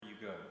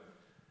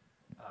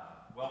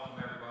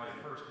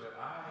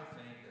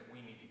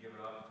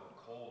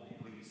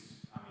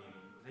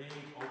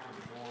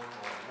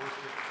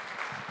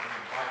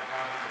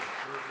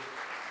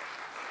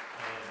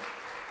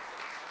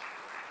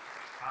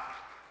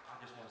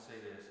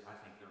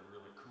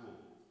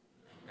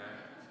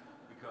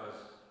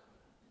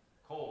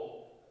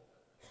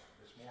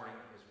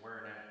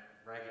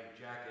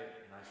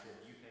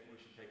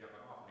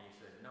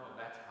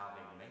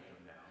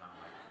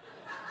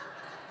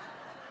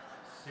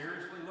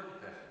Seriously, look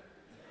at that.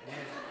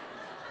 And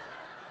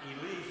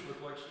Elise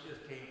looked like she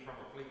just came from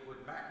a Fleetwood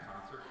Mac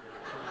concert.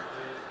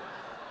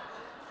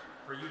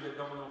 For you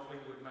that don't know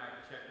Fleetwood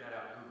Mac, check that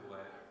out,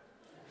 Google that.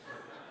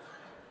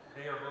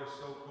 They are both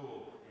so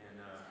cool.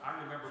 And I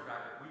remember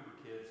back when we were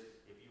kids,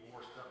 if you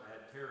wore stuff that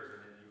had tears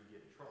in it, you would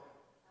get in trouble.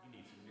 You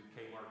need some new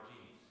Kmart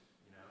jeans,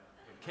 you know,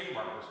 when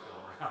Kmart was still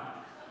around.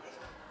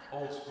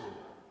 Old school.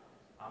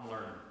 I'm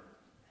learning.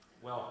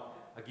 Well,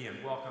 again,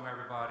 welcome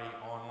everybody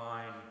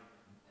online,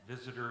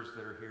 visitors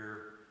that are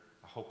here.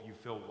 I hope you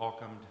feel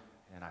welcomed,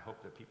 and I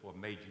hope that people have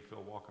made you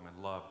feel welcome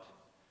and loved.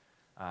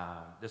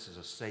 This is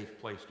a safe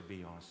place to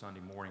be on a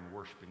Sunday morning,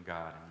 worshiping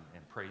God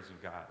and praising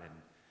God. And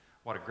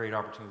what a great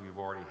opportunity we've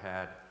already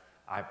had.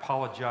 I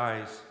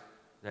apologize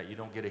that you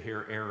don't get to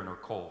hear Aaron or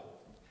Cole.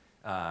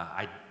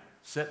 I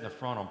sat in the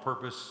front on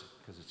purpose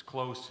because it's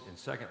close, and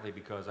secondly,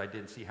 because I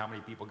didn't see how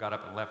many people got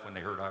up and left when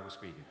they heard I was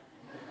speaking.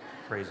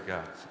 Praise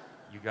God.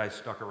 You guys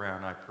stuck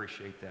around. I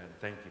appreciate that, and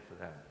thank you for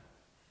that.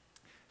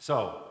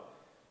 So,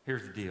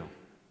 here's the deal.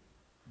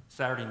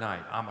 Saturday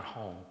night, I'm at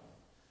home.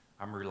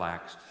 I'm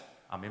relaxed.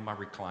 I'm in my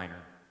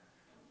recliner.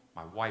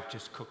 My wife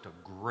just cooked a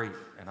great,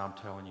 and I'm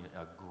telling you,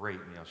 a great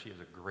meal. She is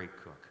a great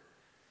cook.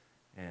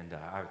 And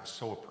I'm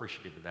so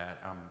appreciative of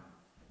that. I'm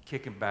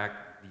kicking back.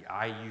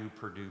 The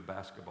IU-Purdue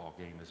basketball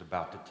game is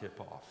about to tip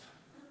off.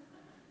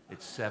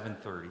 It's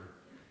 7:30.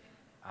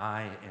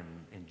 I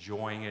am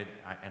enjoying it,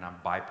 and I'm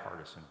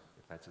bipartisan,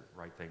 if that's the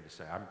right thing to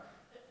say.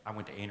 I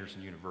went to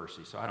Anderson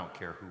University, so I don't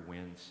care who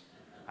wins.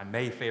 I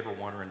may favor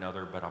one or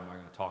another, but I'm not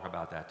going to talk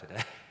about that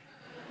today.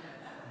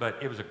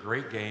 But it was a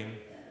great game.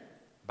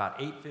 About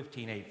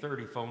 8:15,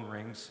 8:30, phone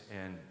rings,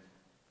 and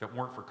if it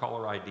weren't for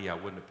caller ID, I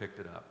wouldn't have picked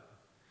it up.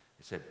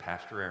 It said,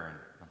 Pastor Aaron.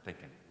 I'm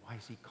thinking, why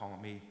is he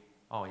calling me?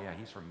 Oh, yeah,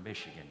 he's from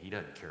Michigan. He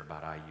doesn't care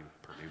about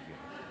IU-Purdue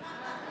game.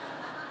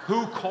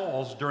 Who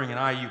calls during an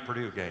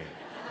IU-Purdue game?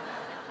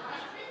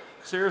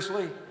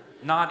 Seriously?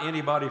 Not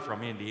anybody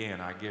from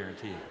Indiana, I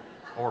guarantee you,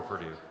 or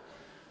Purdue.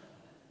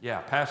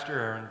 Yeah, Pastor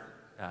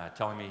Aaron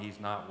telling me he's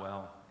not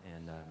well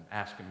and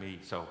asking me.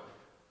 So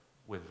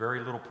with very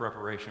little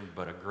preparation,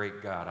 but a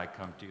great God, I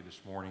come to you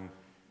this morning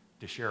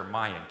to share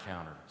my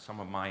encounter, some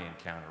of my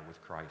encounter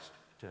with Christ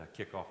to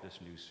kick off this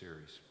new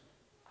series.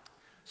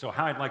 So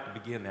how I'd like to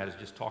begin that is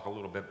just talk a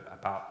little bit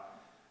about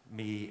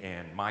me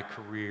and my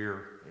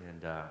career,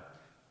 and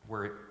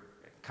where it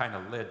kind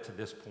of led to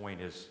this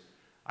point is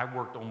I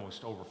worked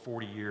almost over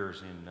 40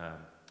 years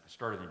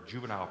started in the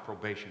juvenile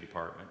probation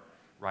department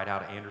right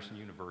out of Anderson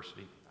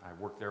University. I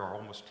worked there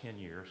almost 10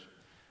 years.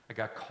 I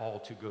got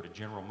called to go to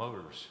General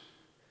Motors.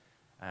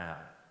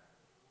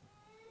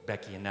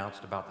 Becky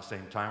announced about the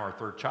same time our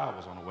third child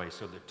was on the way,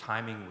 so the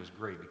timing was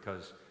great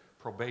because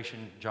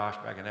probation, Josh,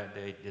 back in that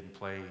day, didn't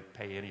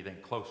pay anything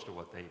close to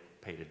what they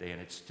pay today,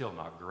 and it's still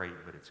not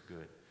great, but it's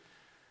good.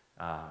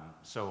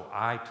 So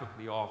I took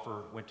the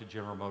offer, went to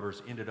General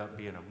Motors, ended up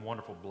being a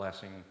wonderful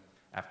blessing.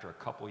 After a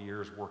couple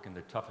years working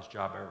the toughest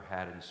job I ever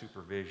had in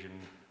supervision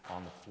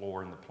on the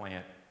floor in the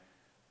plant,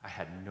 I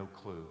had no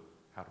clue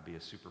how to be a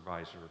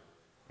supervisor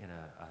in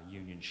a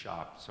union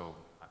shop. So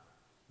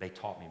they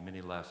taught me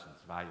many lessons,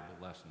 valuable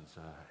lessons,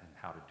 in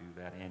how to do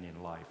that and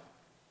in life.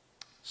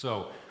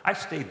 So I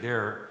stayed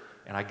there,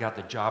 and I got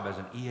the job as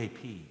an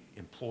EAP,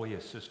 Employee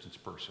Assistance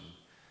Person.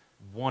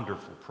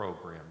 Wonderful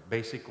program.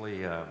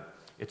 Basically,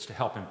 it's to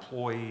help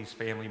employees,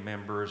 family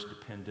members,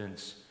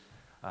 dependents,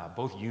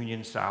 both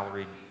union,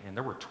 salaried, and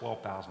there were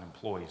 12,000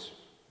 employees,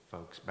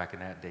 folks, back in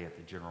that day at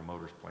the General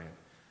Motors plant.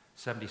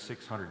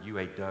 7,600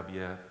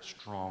 UAW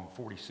strong,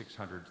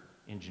 4,600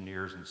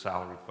 engineers and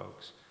salaried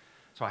folks.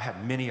 So I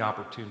had many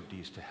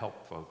opportunities to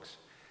help folks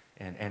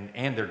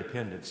and their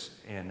dependents.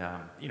 And,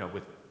 you know,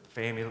 with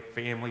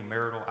family,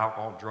 marital,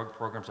 alcohol, drug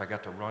programs, I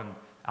got to run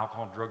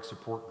alcohol and drug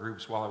support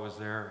groups while I was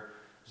there.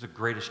 It was the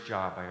greatest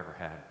job I ever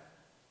had.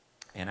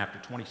 And after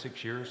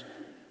 26 years,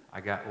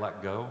 I got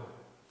let go.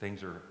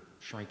 Things are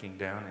shrinking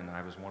down, and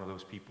I was one of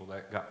those people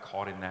that got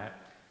caught in that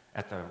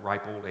at the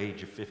ripe old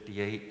age of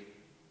 58.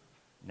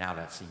 Now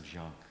that seems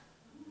young.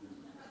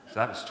 So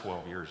that was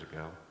 12 years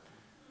ago.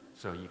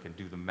 So you can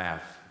do the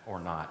math or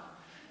not.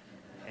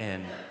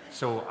 And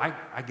so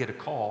I get a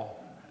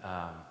call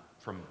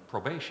from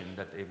probation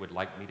that they would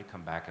like me to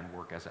come back and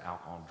work as an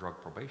alcohol and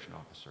drug probation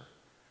officer.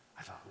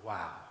 I thought,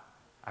 wow.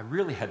 I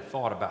really had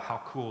thought about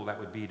how cool that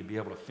would be to be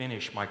able to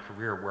finish my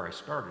career where I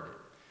started it.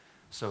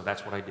 So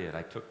that's what I did.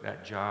 I took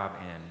that job,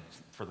 and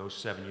for those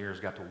 7 years,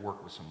 got to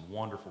work with some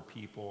wonderful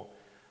people,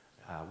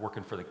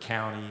 working for the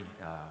county.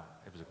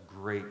 It was a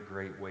great,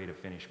 great way to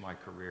finish my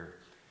career.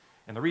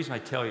 And the reason I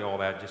tell you all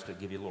that, just to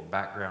give you a little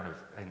background of,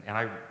 and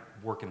I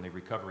work in the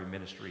recovery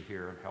ministry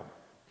here and help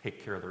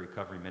take care of the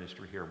recovery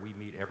ministry here. We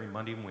meet every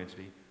Monday and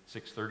Wednesday,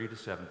 6:30 to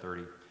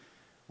 7:30.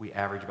 We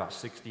average about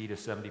 60 to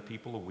 70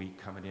 people a week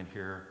coming in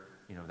here,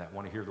 you know, that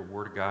want to hear the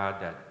Word of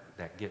God,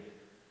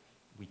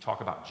 we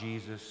talk about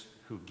Jesus,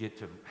 who get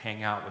to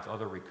hang out with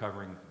other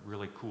recovering,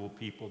 really cool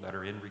people that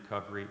are in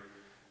recovery,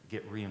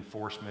 get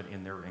reinforcement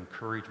in their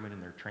encouragement,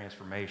 in their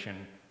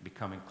transformation,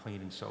 becoming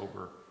clean and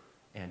sober,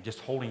 and just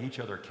holding each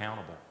other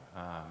accountable.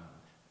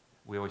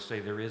 We always say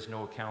there is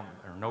no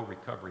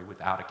recovery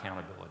without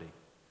accountability.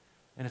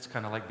 And it's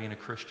kind of like being a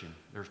Christian.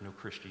 There's no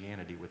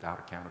Christianity without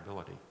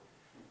accountability.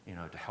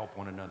 To help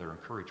one another,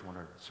 encourage one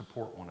another,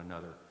 support one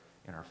another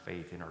in our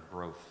faith, in our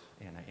growth,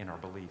 in our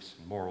beliefs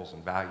and morals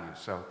and values.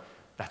 So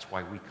that's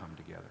why we come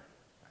together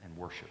and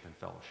worship and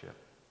fellowship.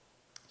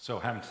 So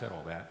having said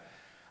all that,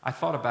 I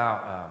thought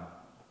about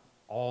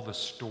all the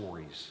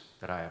stories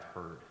that I have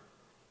heard.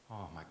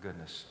 Oh my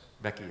goodness.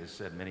 Becky has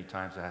said many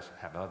times, as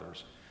have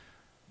others,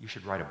 you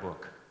should write a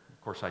book.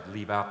 Of course, I'd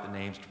leave out the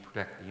names to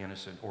protect the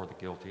innocent or the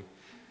guilty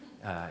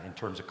in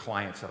terms of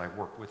clients that I've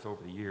worked with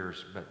over the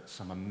years, but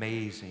some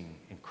amazing,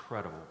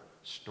 incredible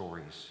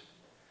stories.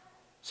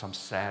 Some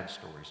sad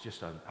stories,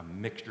 just a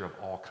mixture of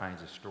all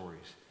kinds of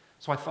stories.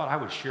 So I thought I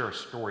would share a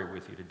story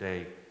with you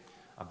today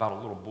about a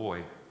little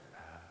boy.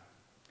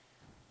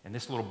 And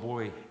this little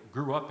boy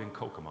grew up in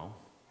Kokomo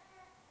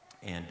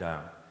and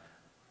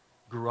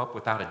grew up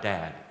without a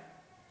dad.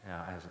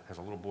 As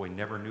a little boy,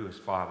 never knew his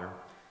father.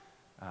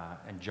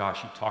 And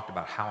Josh, he talked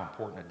about how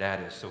important a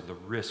dad is. So the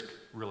risk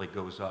really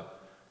goes up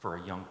for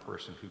a young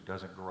person who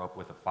doesn't grow up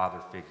with a father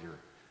figure,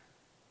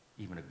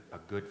 even a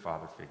good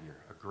father figure,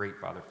 a great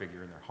father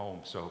figure in their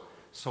home. So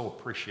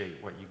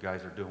appreciate what you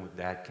guys are doing with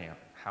Dad Camp,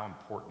 how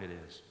important it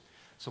is.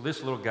 So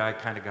this little guy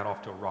kind of got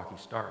off to a rocky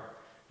start.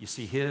 You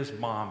see, his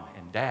mom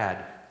and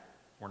dad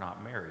were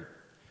not married.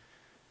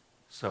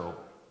 So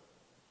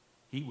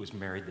he was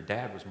married, the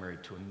dad was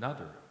married to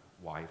another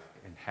wife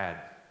and had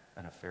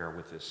an affair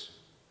with this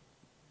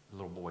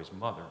little boy's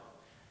mother.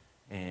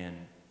 And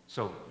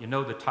so you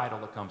know the title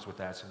that comes with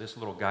that. So this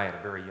little guy at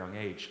a very young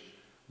age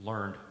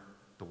learned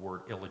the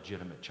word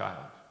illegitimate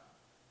child.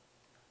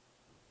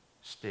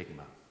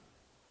 Stigma.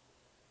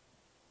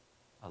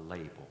 A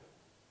label.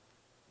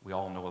 We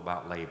all know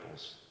about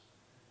labels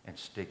and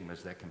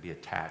stigmas that can be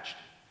attached.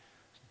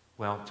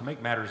 Well, to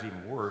make matters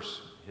even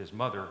worse, his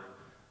mother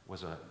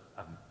was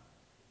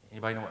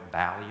anybody know what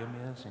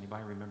Valium is?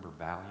 Anybody remember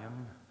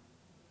Valium?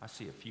 I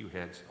see a few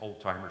heads,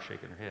 old-timers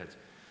shaking their heads.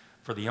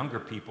 For the younger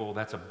people,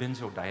 that's a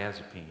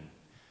benzodiazepine.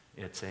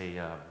 It's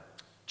a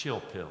chill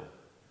pill.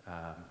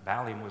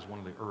 Valium was one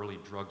of the early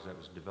drugs that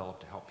was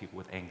developed to help people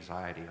with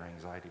anxiety or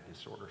anxiety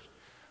disorders,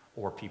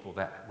 or people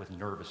with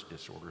nervous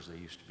disorders, they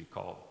used to be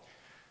called.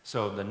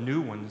 So the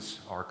new ones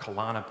are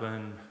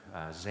Klonopin,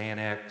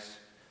 Xanax,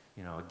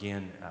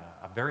 again,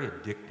 a very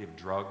addictive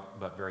drug,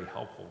 but very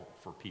helpful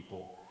for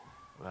people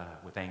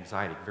with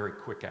anxiety, very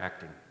quick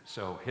acting.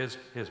 So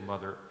his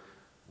mother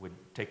would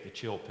take the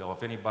chill pill.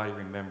 If anybody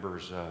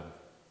remembers,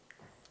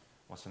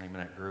 what's the name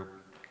of that group?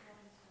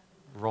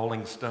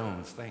 Rolling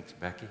Stones. Thanks,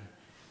 Becky.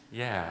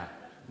 Yeah,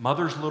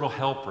 Mother's Little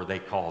Helper, they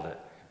called it.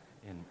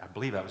 And I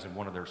believe that was in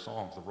one of their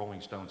songs, the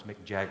Rolling Stones,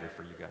 Mick Jagger,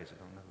 for you guys that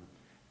don't know.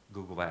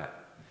 Google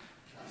that,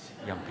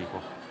 young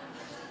people.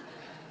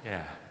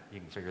 Yeah, you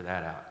can figure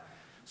that out.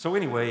 So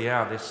anyway,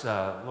 yeah, this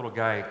little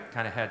guy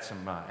kind of had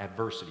some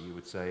adversity, you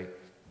would say.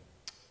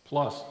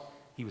 Plus,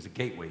 he was a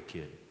Gateway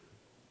kid.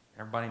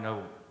 Everybody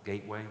know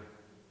Gateway?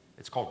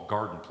 It's called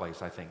Garden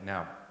Place, I think,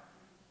 now.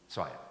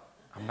 So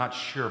I'm not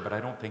sure, but I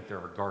don't think there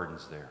are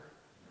gardens there.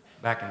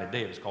 Back in the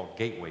day, it was called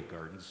Gateway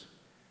Gardens,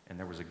 and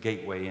there was a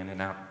gateway in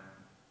and out,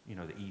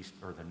 the east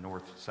or the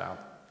north, south.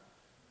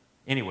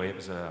 Anyway, it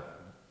was a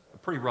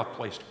pretty rough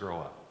place to grow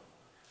up.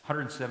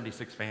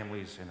 176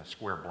 families in a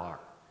square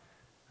block.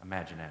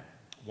 Imagine that.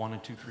 1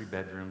 and 2, 3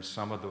 bedrooms.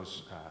 Some of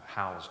those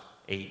housed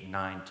 8,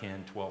 9,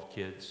 10, 12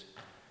 kids.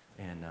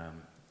 And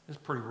it's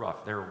pretty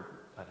rough.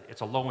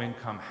 It's a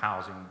low-income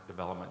housing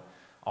development,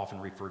 often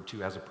referred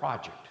to as a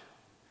project.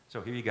 So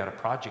here you got a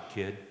project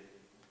kid,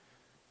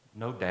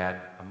 no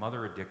dad, a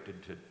mother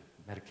addicted to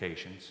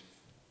medications,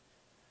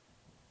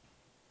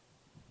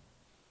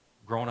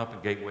 growing up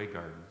in Gateway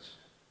Gardens,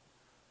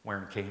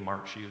 wearing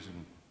Kmart shoes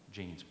and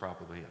jeans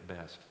probably at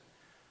best.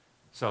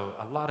 So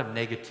a lot of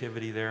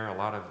negativity there, a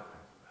lot of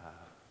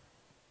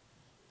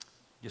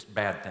just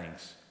bad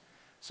things.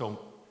 So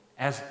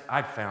as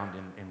I've found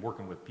in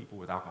working with people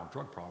with alcohol and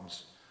drug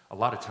problems, a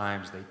lot of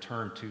times they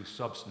turn to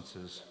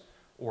substances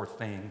or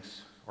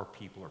things or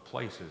people or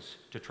places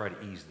to try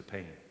to ease the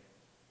pain.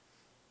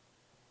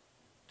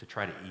 To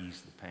try to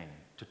ease the pain.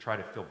 To try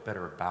to feel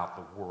better about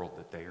the world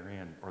that they are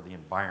in or the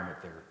environment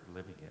they're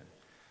living in.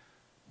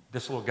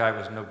 This little guy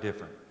was no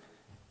different.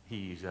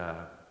 He's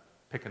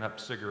picking up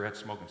cigarettes,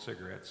 smoking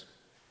cigarettes.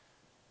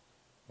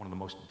 One of the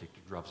most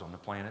addictive drugs on the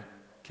planet.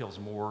 Kills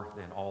more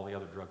than all the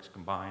other drugs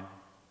combined.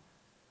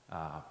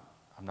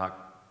 I'm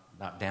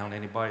not down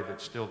anybody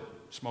that's still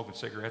smoking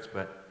cigarettes,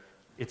 but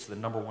it's the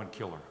 #1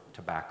 killer,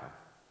 tobacco.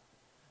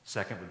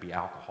 Second would be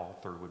alcohol.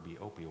 Third would be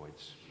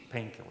opioids,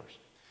 painkillers.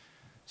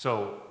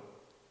 So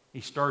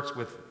he starts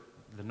with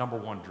the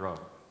 #1 drug,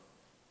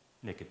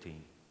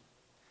 nicotine.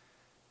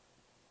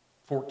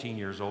 14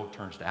 years old,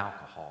 turns to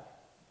alcohol.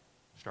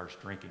 Starts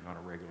drinking on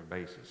a regular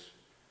basis,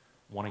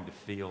 wanting to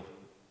feel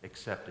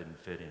accepted and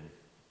fit in.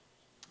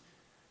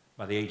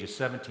 By the age of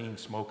 17,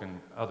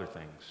 smoking other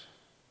things,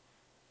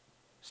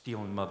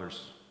 stealing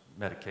mother's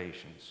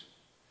medications.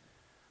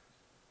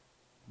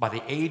 By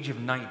the age of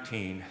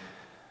 19,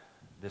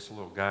 this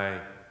little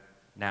guy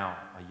now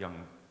a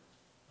young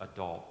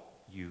adult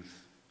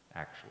youth,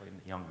 actually,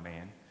 a young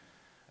man,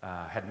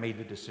 had made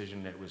the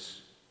decision that it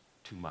was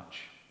too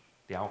much.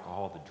 The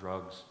alcohol, the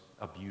drugs,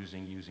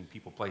 abusing, using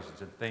people,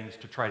 places, and things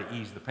to try to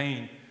ease the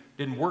pain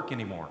didn't work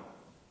anymore.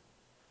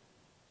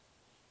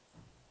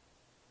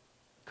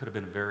 Could have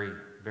been a very,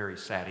 very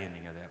sad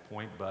ending at that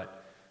point,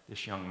 but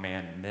this young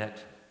man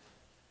met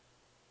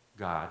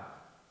God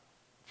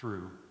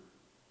through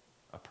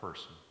a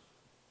person.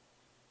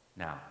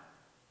 Now,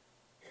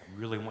 I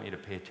really want you to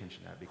pay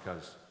attention to that,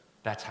 because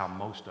that's how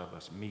most of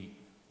us meet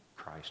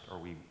Christ, or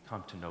we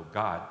come to know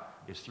God,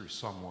 is through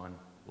someone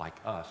like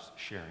us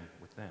sharing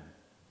with them.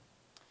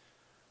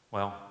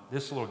 Well,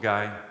 this little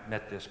guy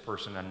met this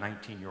person, a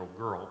 19-year-old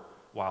girl,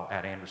 while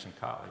at Anderson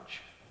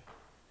College.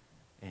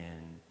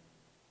 And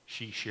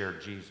she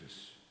shared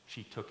Jesus.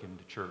 She took him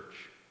to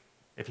church.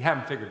 If you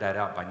haven't figured that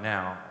out by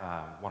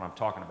now, what I'm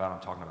talking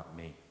about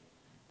me.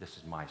 This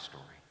is my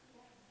story.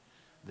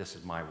 This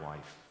is my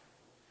wife.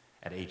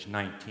 At age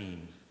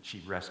 19,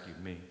 she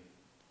rescued me,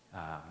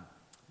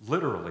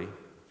 literally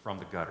from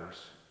the gutters,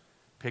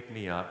 picked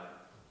me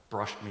up,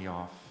 brushed me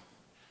off,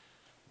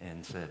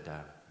 and said,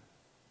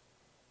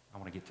 I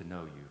want to get to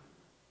know you.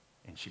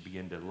 And she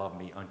began to love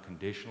me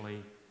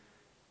unconditionally,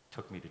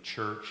 took me to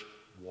church,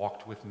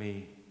 walked with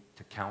me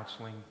to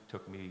counseling,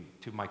 took me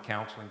to my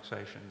counseling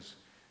sessions,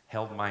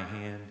 held my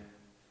hand,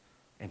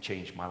 and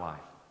changed my life.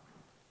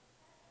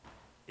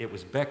 It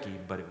was Becky,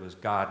 but it was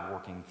God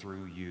working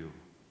through you.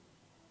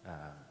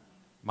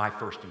 My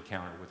first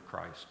encounter with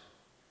Christ.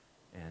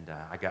 And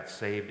I got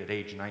saved at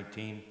age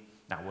 19.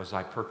 Now, was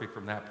I perfect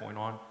from that point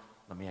on?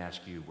 Let me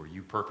ask you, were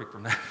you perfect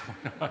from that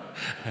point on?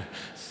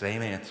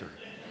 Same answer.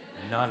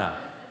 None.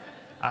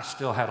 I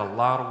still had a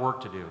lot of work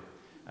to do.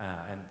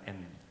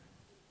 And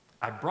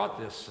I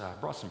brought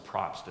some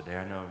props today.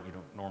 I know you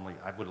don't normally,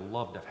 I would have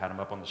loved to have had them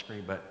up on the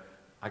screen, but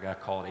I got a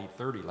call at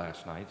 8:30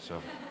 last night,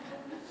 so.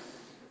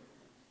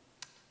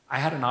 I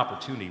had an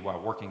opportunity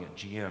while working at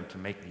GM to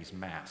make these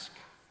masks.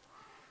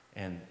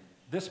 And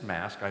this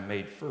mask I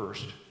made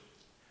first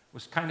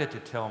was kind of to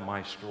tell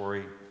my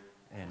story.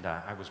 And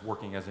I was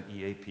working as an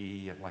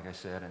EAP, like I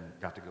said, and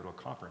got to go to a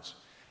conference.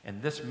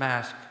 And this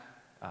mask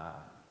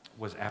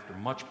was after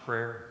much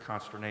prayer,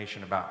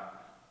 consternation about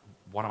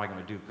what am I going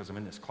to do, because I'm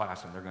in this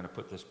class and they're going to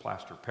put this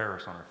plaster of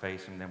Paris on our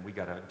face, and then we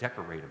got to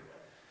decorate them.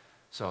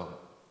 So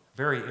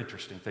very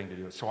interesting thing to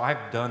do. So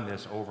I've done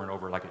this over and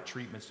over, like at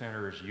treatment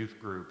centers, youth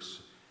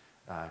groups,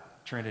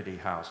 Trinity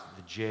House,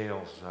 the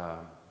jails,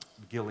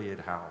 Gilead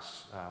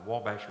House,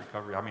 Wabash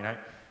Recovery. I mean,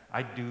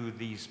 I do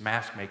these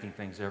mask-making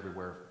things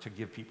everywhere to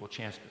give people a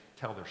chance to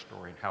tell their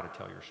story and how to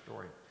tell your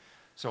story.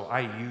 So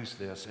I use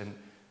this, and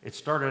it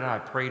started, I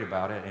prayed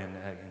about it, and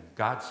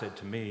God said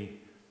to me,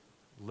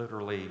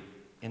 literally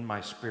in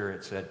my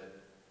spirit, said,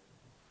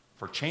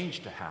 for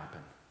change to happen,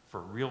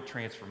 for real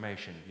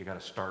transformation, you got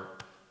to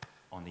start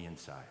on the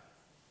inside.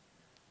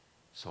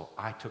 So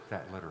I took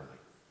that literally.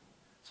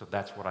 So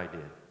that's what I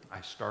did.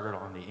 I started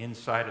on the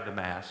inside of the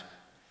mask.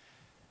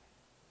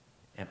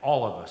 And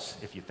all of us,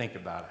 if you think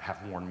about it,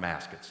 have worn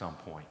masks at some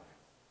point.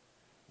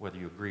 Whether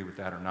you agree with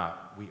that or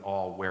not, we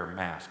all wear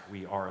masks.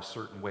 We are a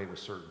certain way with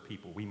certain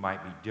people. We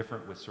might be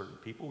different with certain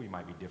people. We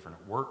might be different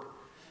at work.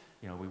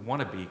 You know, we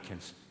want to be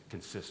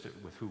consistent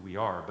with who we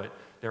are, but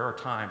there are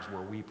times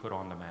where we put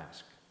on the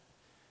mask.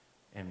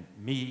 And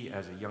me,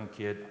 as a young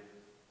kid,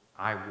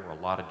 I wore a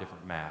lot of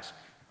different masks.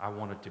 I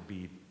wanted to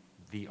be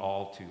the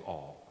all to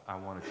all. I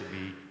wanted to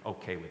be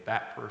okay with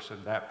that person.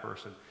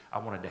 I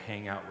wanted to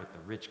hang out with the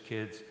rich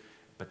kids.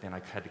 But then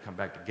I had to come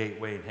back to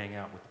Gateway and hang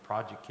out with the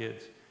project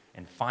kids.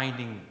 And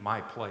finding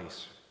my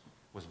place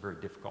was a very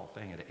difficult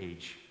thing at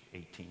age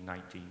 18,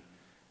 19.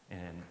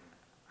 And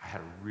I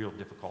had a real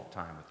difficult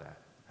time with that,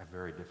 a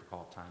very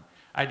difficult time.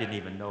 I didn't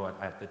even know it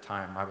at the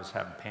time. I was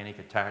having panic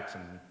attacks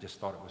and just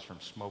thought it was from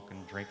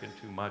smoking, drinking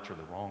too much, or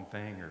the wrong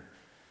thing.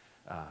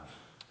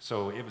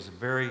 So it was a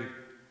very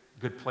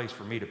good place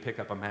for me to pick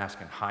up a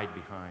mask and hide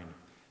behind.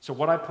 So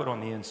what I put on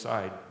the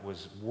inside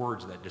was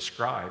words that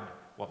described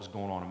what was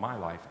going on in my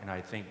life, and I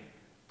think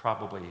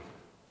probably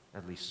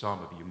at least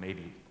some of you,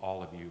 maybe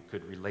all of you,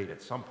 could relate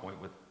at some point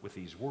with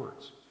these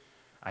words.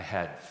 I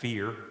had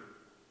fear,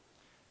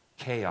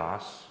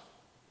 chaos,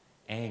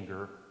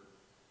 anger,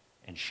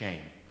 and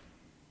shame.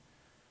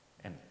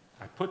 And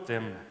I put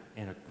them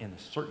in a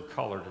certain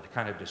color to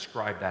kind of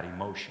describe that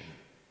emotion,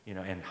 you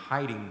know, and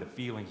hiding the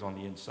feelings on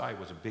the inside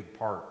was a big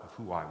part of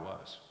who I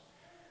was.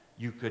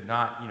 You could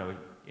not, you know,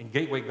 in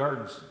Gateway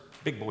Gardens,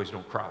 big boys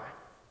don't cry.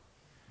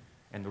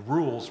 And the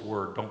rules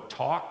were don't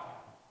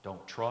talk,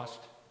 don't trust,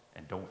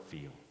 and don't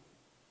feel.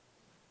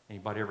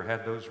 Anybody ever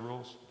had those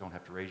rules? Don't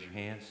have to raise your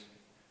hands.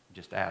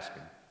 Just ask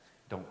them.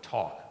 Don't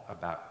talk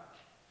about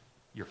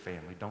your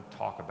family. Don't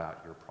talk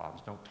about your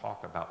problems. Don't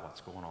talk about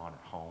what's going on at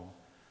home.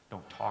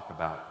 Don't talk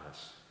about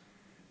this.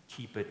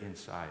 Keep it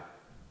inside.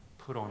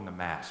 Put on the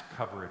mask.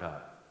 Cover it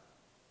up.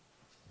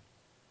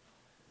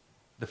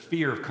 The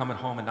fear of coming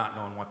home and not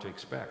knowing what to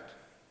expect.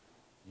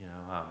 You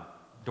know,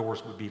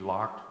 doors would be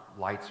locked.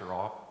 Lights are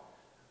off.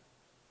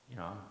 You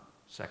know,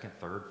 second,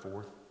 third,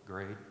 fourth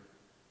grade.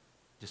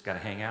 Just got to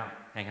hang out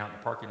in the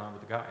parking lot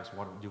with the guys,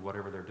 do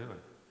whatever they're doing.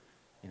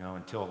 You know,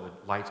 until the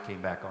lights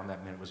came back on,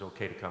 that meant it was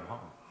okay to come home.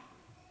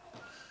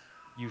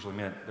 Usually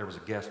meant there was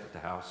a guest at the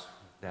house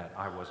that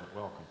I wasn't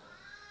welcome.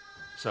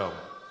 So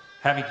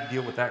having to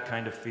deal with that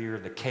kind of fear,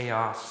 the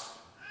chaos,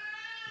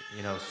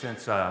 you know,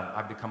 since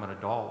I've become an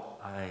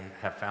adult, I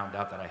have found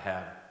out that I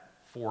have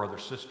 4 other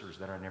sisters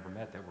that I never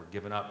met that were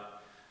given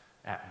up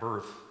at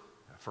birth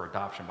for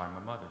adoption by my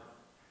mother.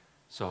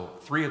 So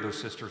 3 of those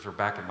sisters are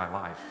back in my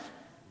life,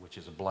 which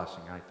is a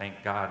blessing. I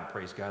thank God and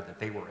praise God that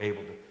they were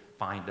able to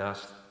find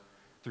us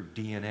through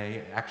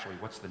DNA. Actually,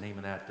 what's the name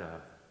of that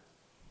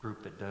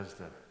group that does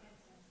the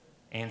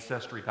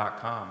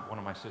Ancestry.com? One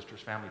of my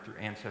sister's family through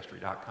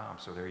Ancestry.com,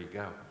 so there you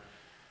go.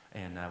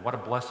 And what a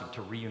blessing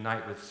to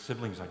reunite with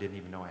siblings I didn't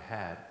even know I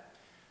had.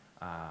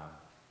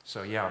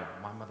 So yeah,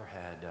 my mother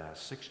had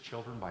 6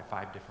 children by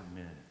 5 different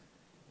men.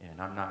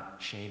 And I'm not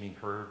shaming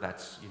her.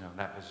 That's, you know,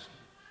 that was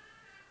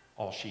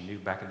all she knew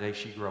back in the day.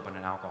 She grew up in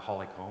an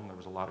alcoholic home. There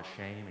was a lot of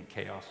shame and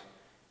chaos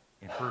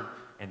in her.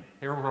 And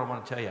here's what I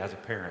want to tell you as a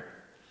parent.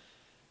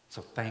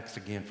 So thanks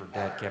again for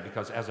Dad Camp,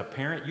 because as a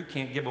parent, you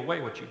can't give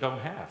away what you don't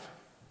have.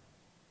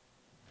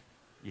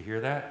 You hear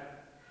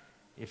that?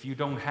 If you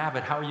don't have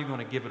it, how are you going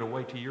to give it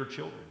away to your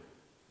children?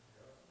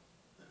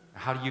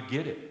 How do you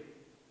get it?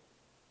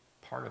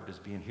 Part of it is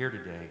being here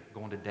today,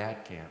 going to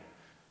Dad Camp,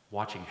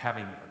 watching,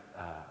 having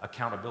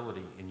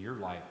accountability in your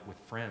life with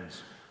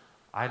friends.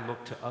 I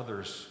look to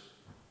others.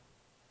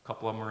 A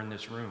couple of them are in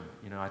this room.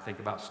 You know, I think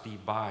about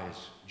Steve Baez,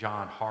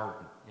 John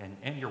Hart,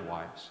 and your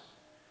wives.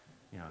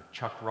 You know,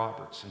 Chuck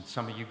Roberts, and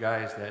some of you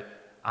guys that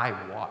I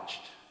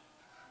watched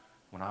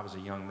when I was a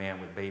young man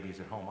with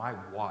babies at home. I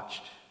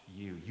watched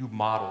you. You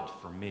modeled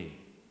for me.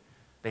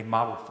 They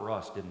modeled for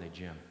us, didn't they,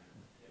 Jim?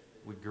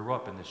 We grew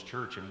up in this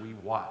church, and we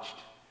watched,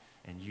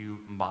 and you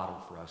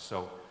modeled for us.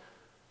 So,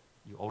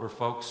 you older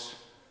folks,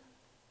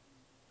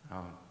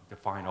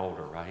 define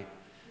older, right?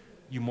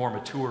 You more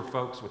mature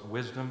folks with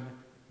wisdom,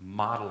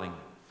 modeling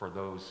for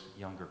those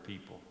younger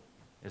people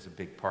is a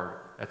big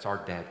part. That's our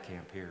Dad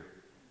Camp here.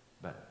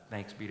 But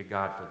thanks be to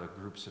God for the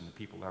groups and the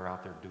people that are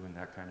out there doing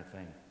that kind of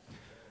thing.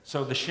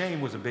 So the shame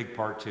was a big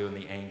part too, and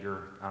the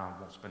anger. I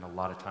won't spend a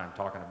lot of time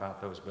talking about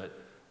those, but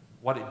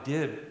what it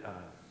did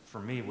for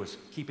me was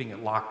keeping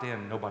it locked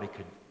in. Nobody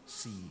could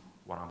see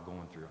what I'm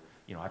going through.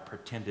 You know, I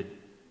pretended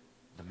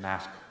the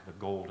mask, the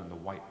gold and the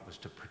white was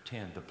to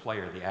pretend, the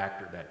player, the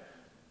actor, that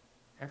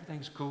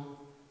everything's cool.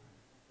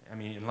 I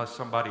mean, unless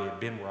somebody had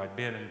been where I'd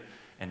been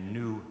and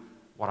knew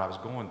what I was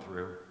going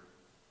through,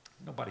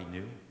 nobody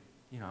knew.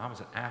 You know, I was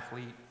an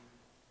athlete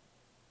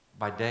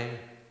by day,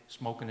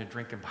 smoking and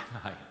drinking by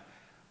night.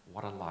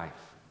 What a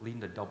life,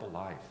 leading a double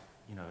life.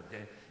 You know,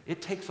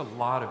 it takes a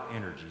lot of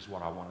energy is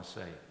what I want to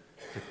say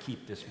to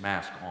keep this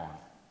mask on.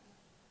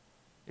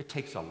 It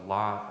takes a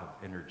lot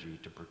of energy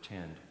to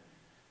pretend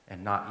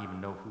and not even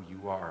know who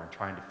you are and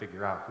trying to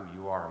figure out who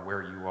you are and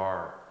where you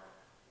are.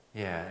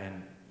 Yeah,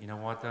 and you know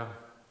what though?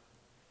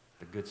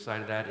 The good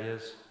side of that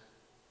is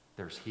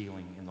there's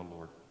healing in the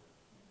Lord.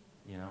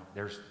 You know,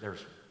 there's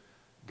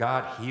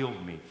God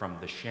healed me from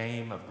the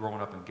shame of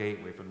growing up in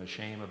Gateway, from the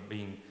shame of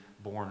being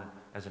born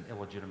as an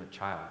illegitimate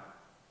child.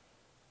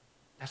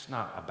 That's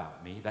not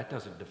about me. That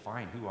doesn't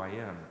define who I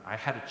am. I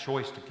had a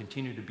choice to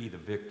continue to be the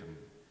victim,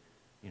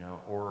 you know,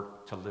 or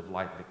to live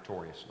life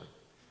victoriously.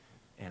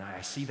 And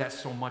I see that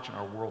so much in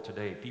our world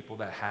today. People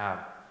that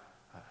have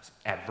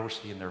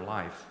adversity in their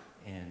life,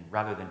 and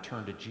rather than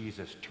turn to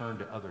Jesus, turn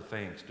to other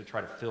things to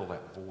try to fill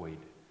that void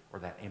or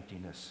that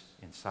emptiness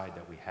inside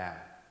that we have.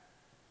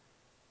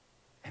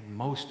 And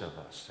most of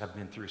us have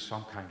been through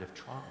some kind of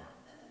trauma,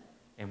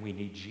 and we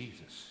need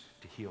Jesus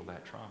to heal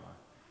that trauma.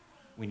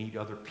 We need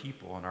other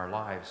people in our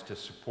lives to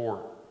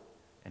support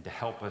and to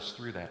help us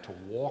through that, to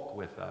walk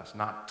with us,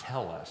 not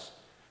tell us,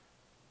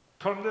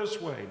 come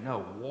this way.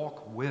 No,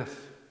 walk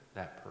with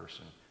that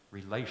person.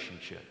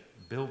 Relationship.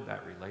 Build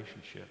that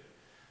relationship.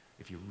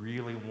 If you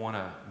really want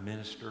to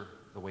minister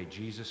the way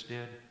Jesus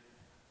did,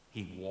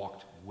 he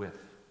walked with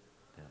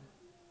them.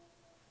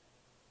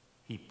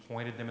 He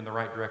pointed them in the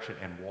right direction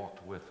and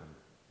walked with them.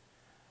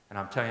 And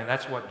I'm telling you,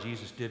 that's what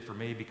Jesus did for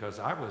me, because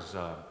I was,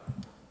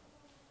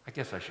 I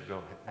guess I should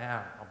go,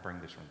 I'll bring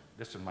this one.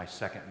 This is my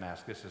second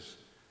mask. This is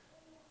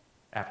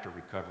after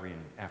recovery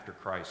and after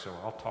Christ. So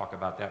I'll talk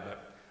about that.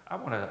 But I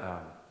want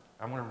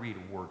to read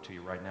a word to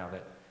you right now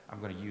that I'm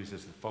going to use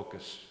as the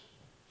focus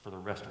for the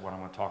rest of what I'm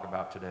going to talk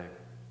about today.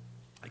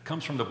 It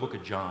comes from the book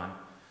of John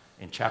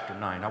in chapter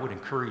 9. I would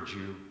encourage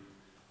you,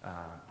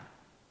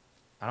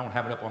 I don't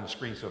have it up on the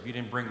screen, so if you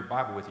didn't bring your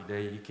Bible with you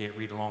today, you can't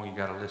read along. You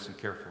got to listen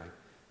carefully,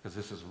 because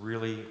this is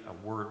really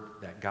a word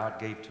that God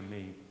gave to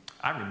me.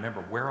 I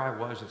remember where I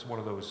was. It's one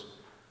of those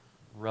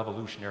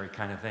revolutionary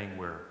kind of thing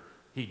where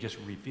he just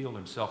revealed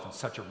himself in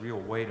such a real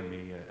way to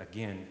me.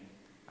 Again,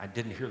 I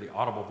didn't hear the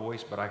audible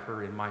voice, but I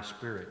heard in my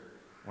spirit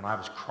when I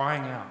was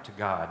crying out to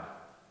God.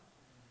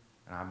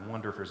 And I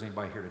wonder if there's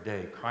anybody here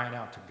today crying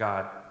out to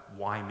God,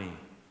 why me?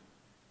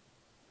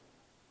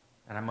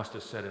 And I must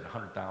have said it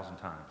 100,000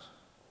 times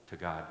to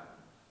God,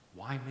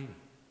 why me?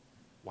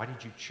 Why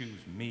did you choose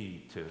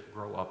me to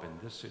grow up in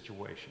this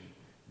situation,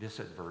 this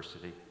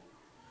adversity,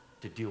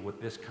 to deal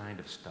with this kind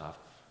of stuff?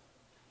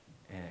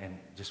 And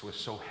just was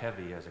so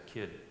heavy as a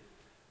kid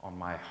on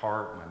my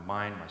heart, my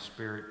mind, my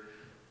spirit.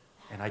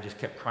 And I just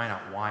kept crying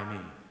out, why me?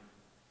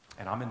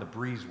 And I'm in the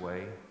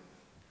Breezeway,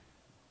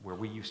 where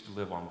we used to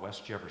live on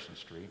West Jefferson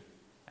Street.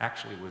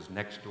 Actually, it was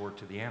next door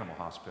to the animal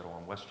hospital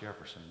on West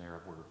Jefferson,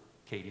 there where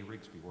Katie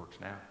Rigsby works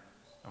now.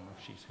 I don't know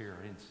if she's here.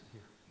 I didn't see her.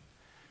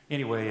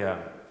 Anyway,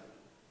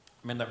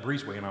 I'm in that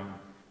Breezeway, and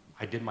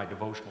I did my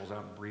devotionals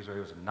out in the Breezeway.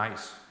 It was a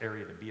nice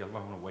area to be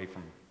alone, away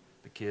from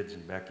the kids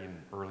and Becky, and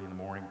early in the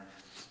morning.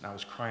 And I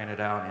was crying it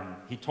out, and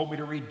he told me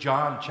to read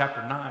John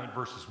chapter 9,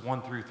 verses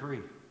 1 through 3.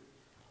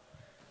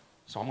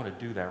 So I'm going to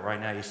do that right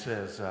now. He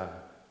says,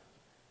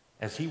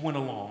 as he went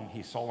along,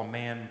 he saw a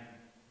man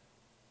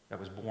that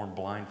was born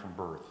blind from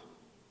birth.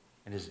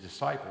 And his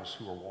disciples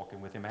who were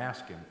walking with him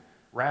asked him,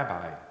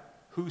 Rabbi,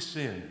 who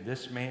sinned,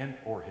 this man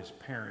or his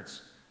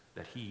parents,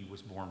 that he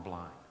was born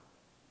blind?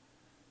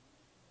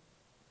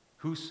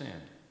 Who sinned?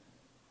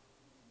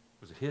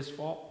 Was it his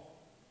fault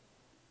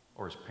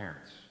or his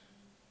parents?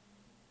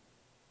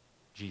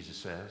 Jesus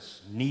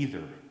says,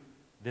 neither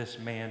this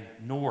man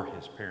nor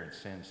his parents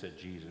sinned, said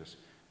Jesus,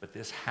 but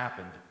this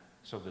happened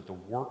so that the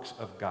works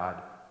of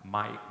God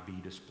might be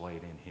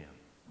displayed in him.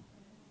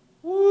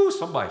 Woo,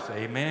 somebody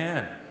say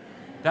amen.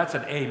 That's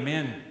an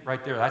amen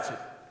right there. That's it.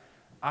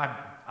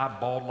 I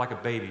bawled like a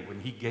baby when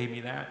he gave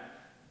me that.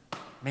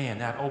 Man,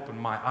 that opened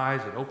my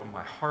eyes. It opened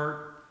my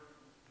heart.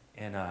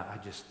 And I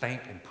just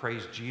thank and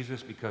praise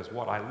Jesus, because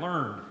what I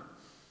learned,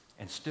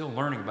 and still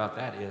learning about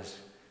that, is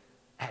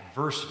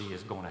adversity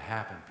is going to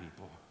happen,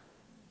 people.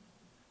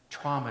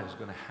 Trauma is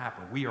going to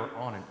happen. We are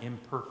on an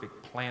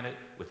imperfect planet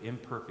with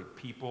imperfect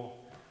people,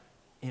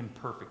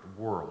 imperfect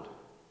world.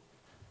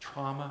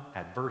 Trauma,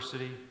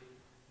 adversity,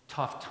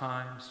 tough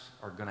times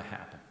are going to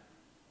happen.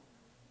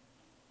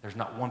 There's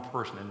not one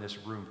person in this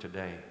room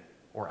today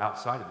or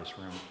outside of this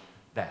room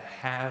that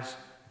has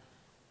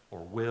or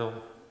will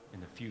in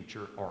the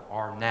future or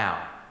are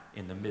now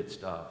in the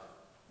midst of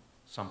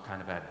some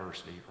kind of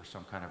adversity or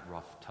some kind of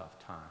rough, tough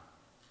time.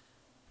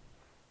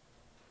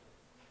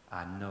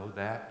 I know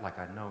that like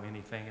I know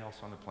anything else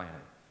on the planet.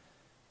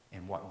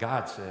 And what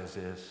God says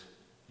is,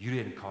 you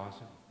didn't cause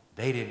it,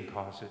 they didn't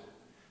cause it,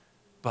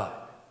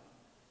 but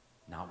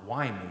not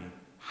why me,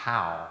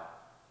 how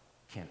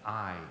can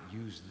I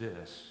use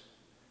this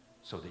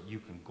so that you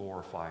can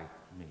glorify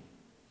me?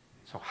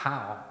 So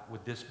how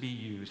would this be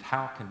used?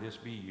 How can this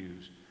be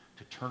used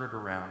to turn it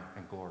around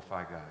and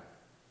glorify God?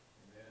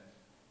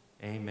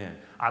 Amen. Amen.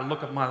 I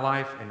look at my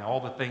life and all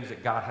the things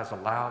that God has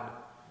allowed,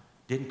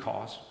 didn't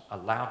cause,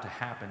 allowed to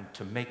happen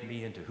to make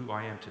me into who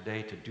I am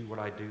today, to do what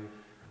I do.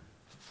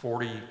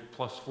 40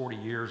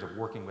 years of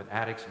working with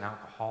addicts and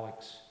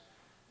alcoholics,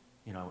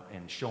 you know,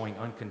 and showing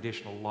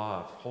unconditional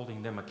love,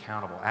 holding them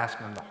accountable,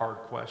 asking them the hard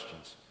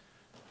questions.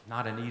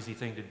 Not an easy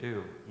thing to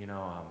do, you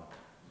know.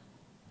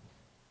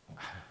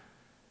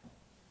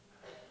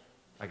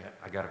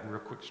 I got a real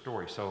quick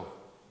story. So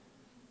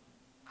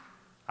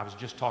I was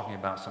just talking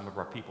about some of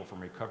our people from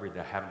recovery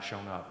that haven't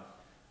shown up.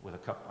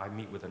 I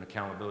meet with an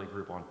accountability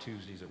group on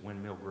Tuesdays at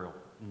Windmill Grill,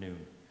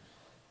 noon.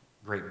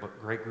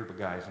 Great group of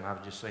guys, and I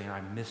was just saying,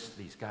 I miss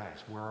these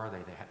guys. Where are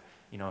they?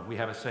 You know, we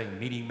have a saying,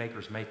 meeting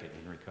makers make it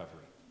in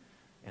recovery.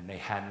 And they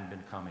hadn't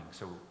been coming.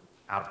 So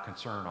out of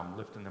concern, I'm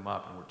lifting them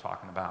up, and we're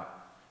talking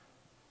about,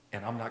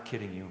 and I'm not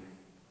kidding you,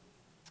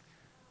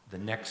 the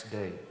next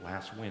day,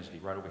 last Wednesday,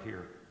 right over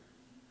here,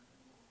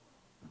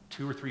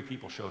 2 or 3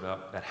 people showed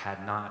up that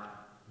had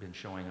not been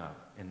showing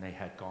up, and they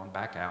had gone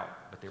back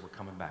out, but they were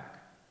coming back.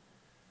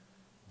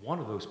 One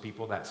of those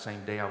people, that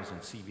same day I was in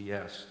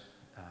CVS,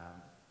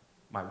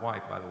 my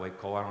wife, by the way,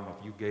 Cole, I don't know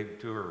if you gave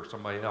it to her or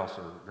somebody else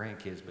or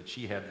grandkids, but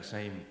she had the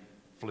same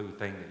flu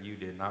thing that you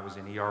did, and I was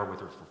in ER with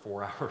her for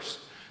 4 hours.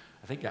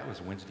 I think that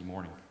was Wednesday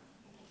morning.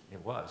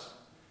 It was.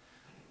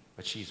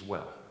 But she's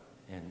well,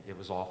 and it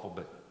was awful,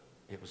 but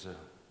it was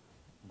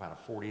about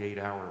a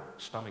 48-hour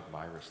stomach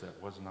virus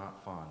that was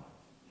not fun.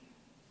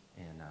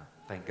 And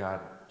thank God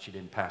she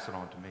didn't pass it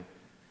on to me.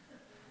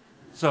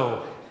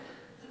 So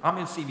I'm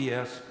in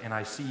CVS, and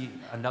I see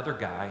another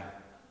guy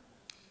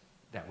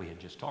that we had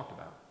just talked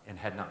about and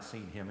had not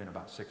seen him in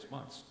about 6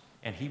 months.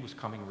 And he was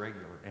coming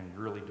regular and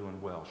really doing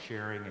well,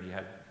 sharing, and he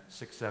had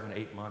 6, 7,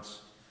 8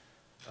 months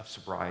of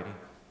sobriety,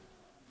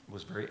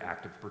 was a very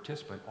active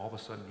participant. All of a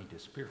sudden, he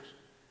disappears.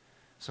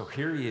 So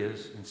here he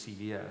is in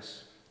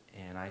CVS,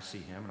 and I see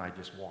him, and I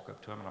just walk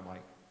up to him, and I'm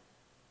like,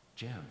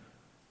 Jim,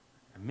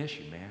 I miss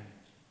you, man.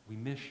 We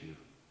miss you.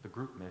 The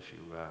group miss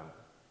you.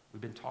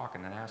 We've been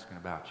talking and asking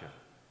about you.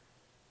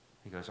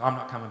 He goes, I'm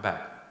not coming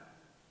back.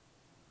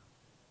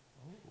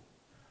 Oh.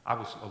 I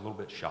was a little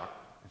bit shocked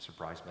and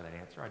surprised by that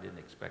answer. I didn't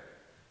expect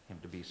him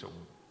to be so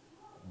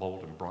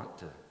bold and blunt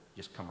to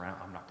just come around.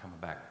 I'm not coming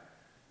back.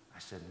 I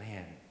said,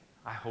 man,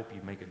 I hope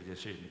you make a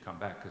decision to come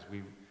back, because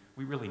we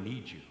really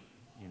need you,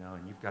 you know,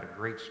 and you've got a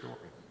great story.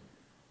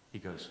 He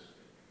goes,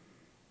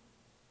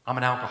 I'm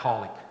an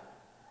alcoholic.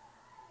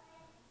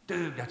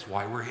 Dude, that's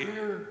why we're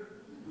here.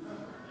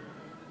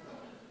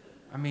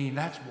 I mean,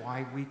 that's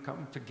why we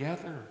come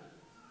together.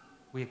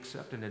 We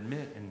accept and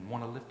admit and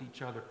want to lift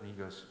each other. And he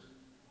goes,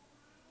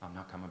 I'm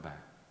not coming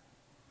back.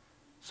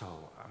 So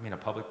I'm in a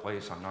public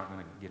place. I'm not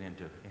going to get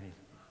into any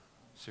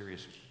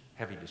serious,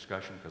 heavy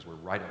discussion because we're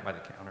right up by the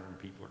counter and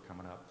people are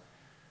coming up.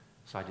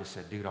 So I just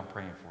said, dude, I'm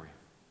praying for you.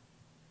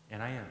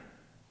 And I am.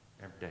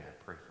 Every day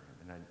I pray for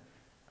him. And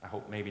I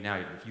hope maybe now,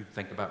 if you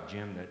think about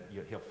Jim, that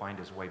he'll find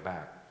his way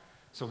back.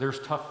 So it's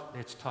tough.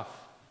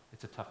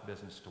 It's a tough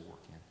business to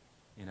work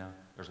in. You know,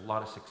 there's a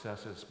lot of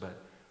successes,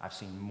 but I've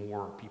seen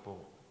more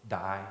people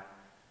die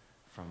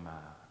from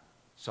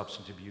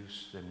substance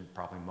abuse than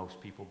probably most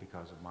people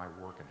because of my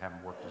work, and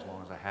haven't worked as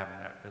long as I have in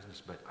that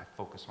business, but I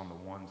focus on the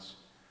ones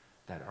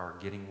that are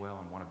getting well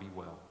and want to be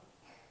well.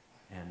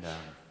 And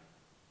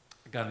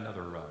I got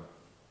another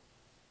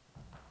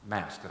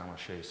mask that I want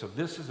to show you. So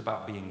this is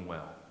about being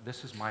well.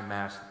 This is my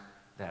mask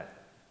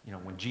that, you know,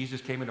 when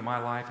Jesus came into my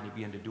life and he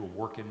began to do a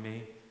work in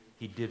me,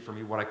 he did for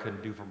me what I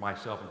couldn't do for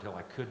myself until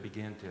I could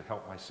begin to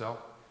help myself.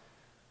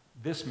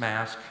 This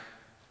mask,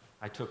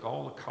 I took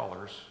all the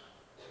colors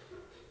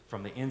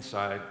from the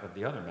inside of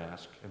the other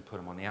mask and put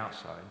them on the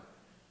outside,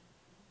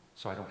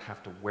 so I don't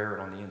have to wear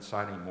it on the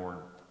inside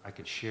anymore. I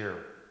could share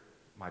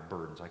my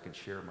burdens. I can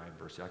share my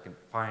adversity. I can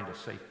find a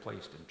safe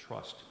place and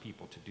trust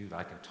people to do that.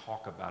 I can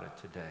talk about it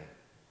today.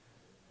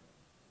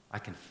 I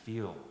can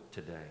feel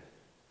today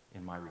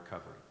in my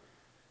recovery.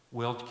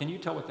 Will, can you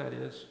tell what that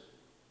is?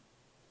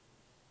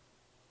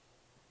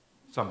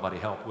 Somebody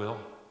help Will.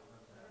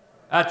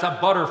 That's a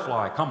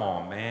butterfly. Come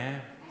on,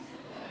 man.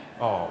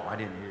 Oh, I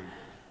didn't hear you.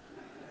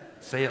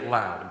 Say it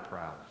loud and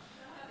proud.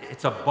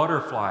 It's a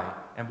butterfly.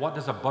 And what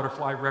does a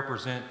butterfly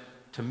represent?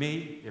 To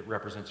me, it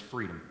represents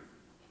freedom.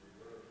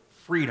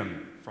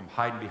 Freedom from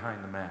hiding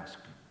behind the mask.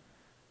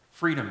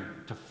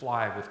 Freedom to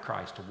fly with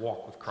Christ, to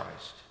walk with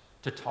Christ,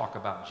 to talk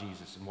about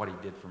Jesus and what he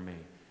did for me,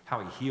 how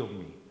he healed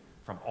me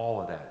from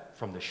all of that,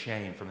 from the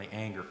shame, from the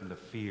anger, from the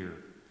fear.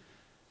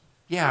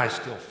 Yeah, I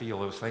still feel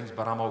those things,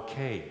 but I'm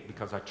okay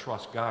because I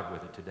trust God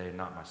with it today and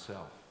not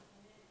myself.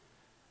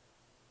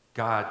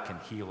 God can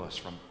heal us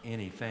from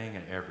anything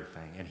and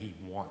everything, and he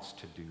wants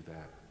to do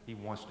that. He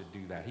wants to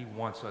do that. He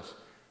wants us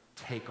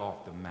to take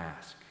off the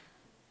mask.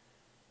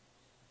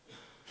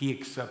 He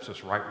accepts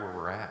us right where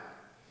we're at.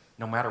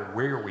 No matter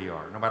where we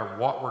are, no matter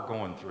what we're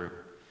going through,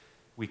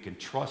 we can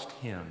trust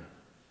him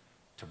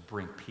to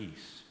bring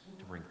peace,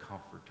 to bring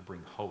comfort, to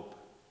bring hope.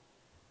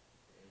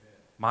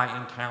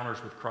 My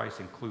encounters with Christ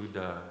include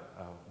a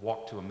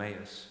walk to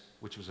Emmaus,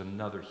 which was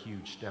another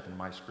huge step in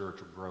my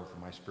spiritual growth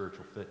and my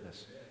spiritual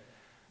fitness.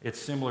 It's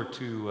similar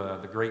to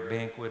the Great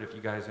Banquet. If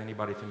you guys,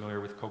 anybody familiar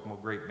with Kokomo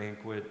Great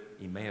Banquet,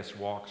 Emmaus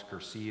Walks,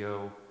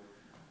 Curcio,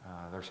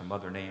 there's some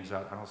other names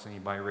out. I don't see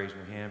anybody raising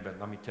their hand, but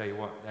let me tell you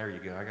what, there you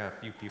go. I got a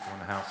few people in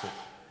the house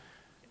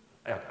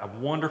that a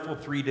wonderful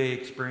 3-day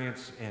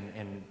experience,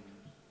 and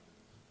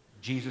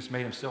Jesus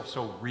made himself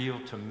so real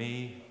to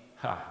me.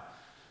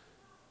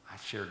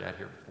 I've shared that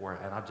here before,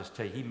 and I'll just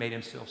tell you, he made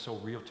himself so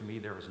real to me,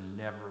 there was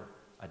never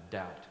a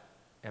doubt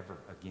ever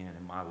again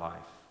in my life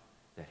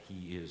that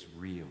he is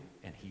real,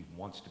 and he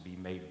wants to be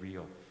made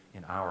real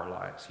in our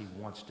lives. He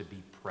wants to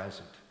be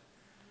present.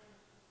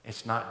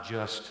 It's not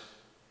just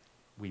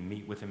we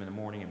meet with him in the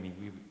morning and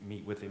we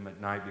meet with him at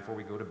night before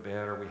we go to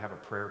bed, or we have a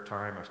prayer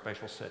time, a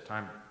special set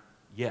time.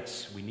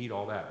 Yes, we need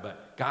all that,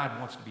 but God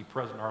wants to be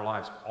present in our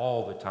lives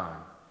all the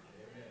time.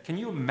 Amen. Can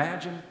you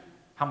imagine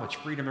how much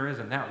freedom there is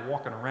in that,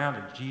 walking around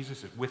and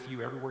Jesus is with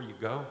you everywhere you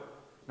go?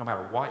 No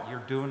matter what you're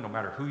doing, no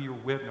matter who you're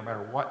with, no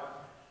matter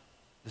what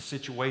the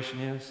situation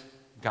is,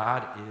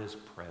 God is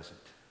present.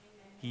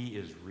 He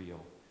is real.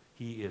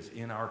 He is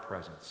in our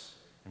presence,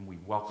 and we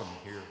welcome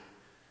him here.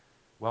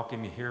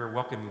 Welcome you here.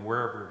 Welcome you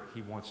wherever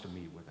he wants to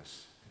meet with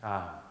us.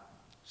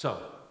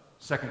 So,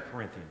 2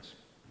 Corinthians.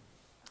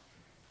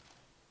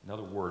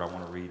 Another word I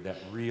want to read that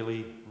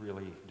really,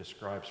 really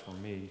describes for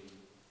me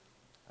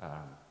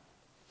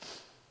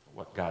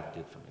what God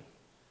did for me.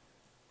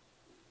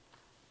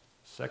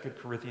 2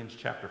 Corinthians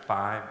chapter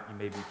 5. You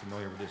may be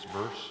familiar with this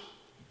verse.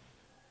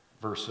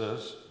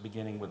 Verses,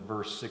 beginning with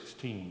verse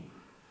 16.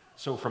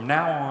 So from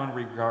now on,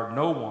 regard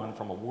no one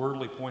from a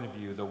worldly point of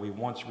view, though we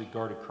once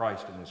regarded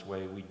Christ in this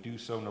way, we do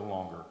so no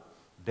longer.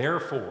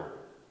 Therefore,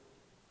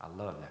 I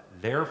love that.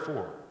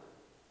 Therefore,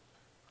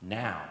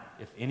 now,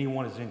 if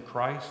anyone is in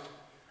Christ,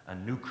 a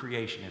new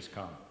creation has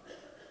come.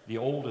 The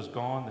old is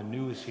gone, the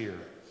new is here.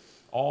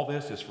 All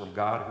this is from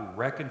God, who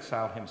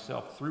reconciled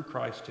himself through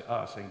Christ to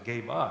us and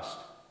gave us,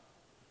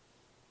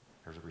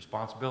 there's a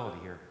responsibility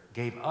here,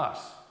 gave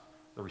us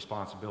the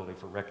responsibility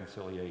for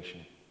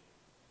reconciliation.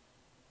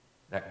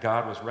 That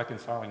God was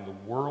reconciling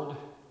the world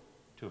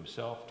to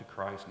himself, to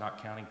Christ,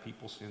 not counting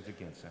people's sins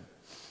against him.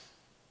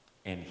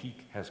 And he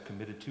has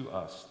committed to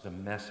us the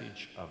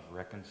message of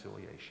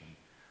reconciliation.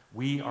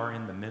 We are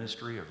in the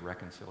ministry of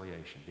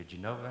reconciliation. Did you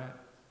know that?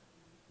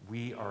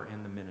 We are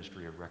in the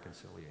ministry of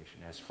reconciliation.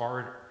 As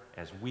far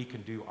as we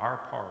can do our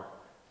part,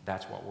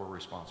 that's what we're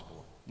responsible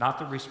for. Not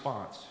the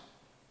response,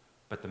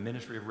 but the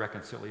ministry of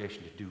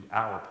reconciliation, to do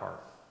our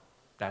part.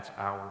 That's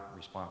our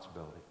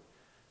responsibility.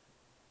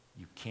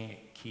 You can't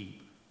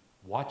keep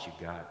what you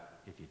got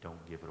if you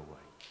don't give it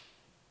away.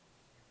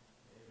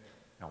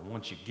 Now,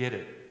 once you get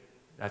it,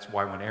 that's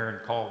why when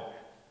Aaron called,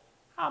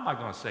 how am I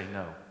going to say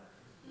no?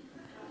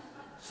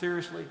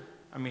 Seriously?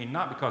 I mean,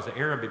 not because of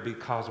Aaron, but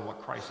because of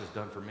what Christ has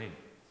done for me.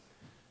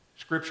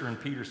 Scripture in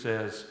Peter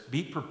says,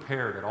 be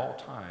prepared at all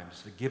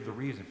times to give the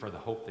reason for the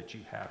hope that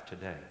you have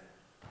today.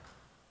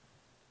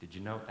 Did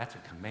you know? That's a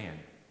command.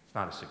 It's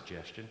not a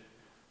suggestion.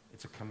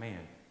 It's a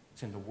command.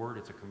 It's in the Word,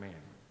 it's a command.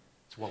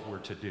 It's what we're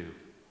to do.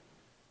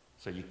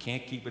 So you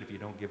can't keep it if you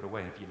don't give it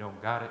away. And if you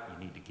don't got it, you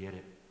need to get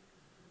it.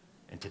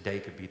 And today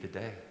could be the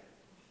day.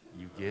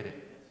 You get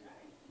it.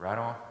 Right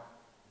on?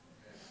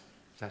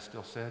 Is that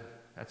still said?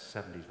 That's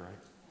 70s, right?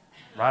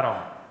 Right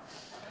on.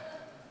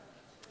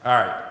 All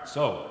right,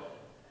 so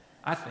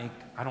I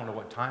don't know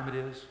what time it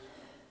is.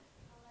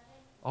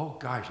 Oh,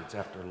 gosh, it's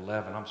after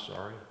 11. I'm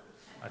sorry.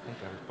 I think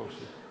I was supposed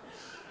to.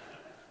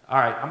 All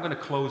right, I'm going to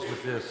close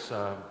with this.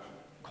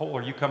 Cole,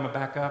 are you coming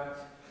back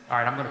up? All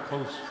right, I'm going to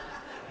close.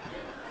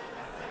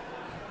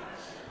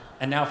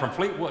 And now from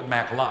Fleetwood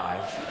Mac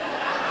Live,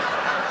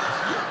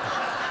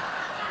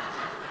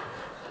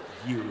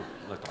 you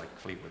look like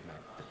Fleetwood Mac.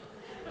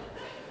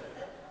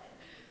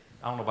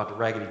 I don't know about the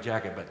raggedy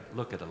jacket, but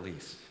look at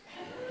Elise.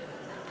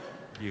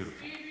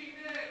 Beautiful.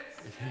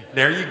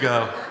 There you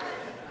go.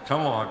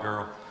 Come on,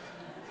 girl.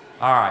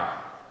 All right.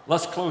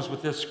 Let's close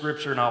with this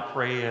scripture, and I'll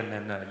pray, and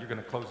then you're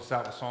going to close us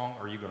out with a song,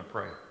 or are you going to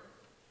pray?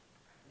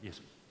 Yes,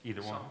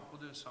 either one.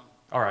 We'll do a song.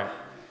 All right.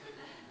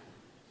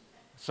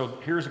 So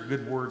here's a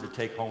good word to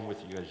take home with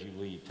you as you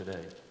leave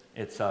today.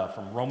 It's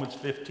from Romans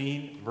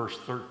 15, verse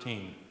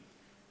 13.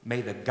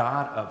 May the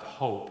God of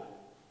hope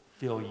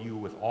fill you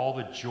with all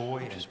the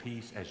joy and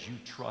peace as you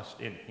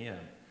trust in him,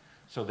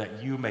 so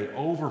that you may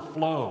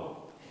overflow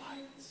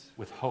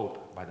with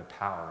hope by the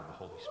power of the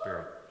Holy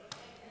Spirit.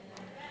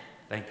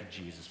 Thank you,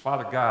 Jesus.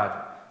 Father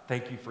God,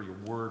 thank you for your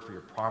word, for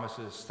your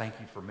promises. Thank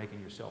you for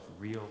making yourself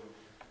real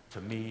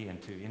to me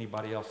and to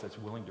anybody else that's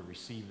willing to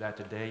receive that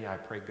today. I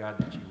pray, God,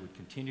 that you would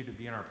continue to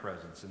be in our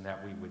presence and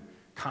that we would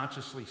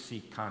consciously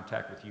seek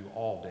contact with you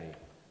all day,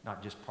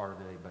 not just part of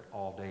the day, but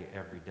all day,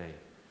 every day.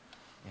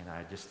 And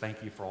I just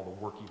thank you for all the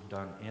work you've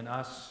done in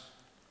us,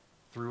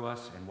 through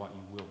us, and what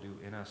you will do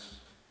in us,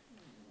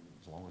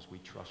 as long as we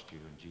trust you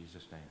in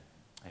Jesus' name.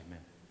 Amen.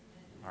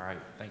 All right.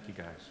 Thank you,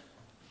 guys.